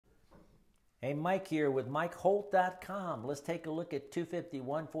Hey, Mike here with MikeHolt.com. Let's take a look at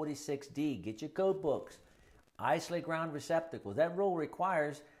 25146D. Get your code books. Isolated ground receptacles. That rule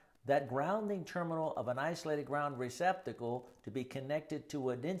requires that grounding terminal of an isolated ground receptacle to be connected to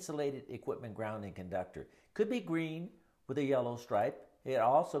an insulated equipment grounding conductor. Could be green with a yellow stripe. It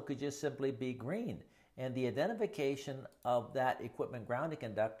also could just simply be green. And the identification of that equipment grounding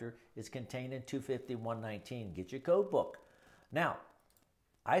conductor is contained in 25119. Get your code book. Now,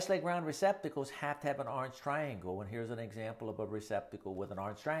 isolated ground receptacles have to have an orange triangle, and here's an example of a receptacle with an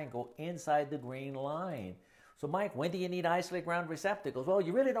orange triangle inside the green line. So Mike, when do you need isolated ground receptacles? Well,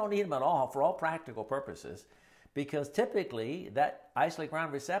 you really don't need them at all for all practical purposes, because typically that isolated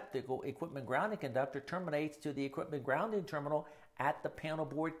ground receptacle equipment grounding conductor terminates to the equipment grounding terminal at the panel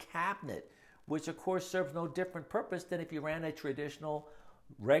board cabinet, which of course serves no different purpose than if you ran a traditional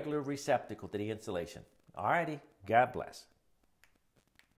regular receptacle to the insulation. Alrighty, God bless.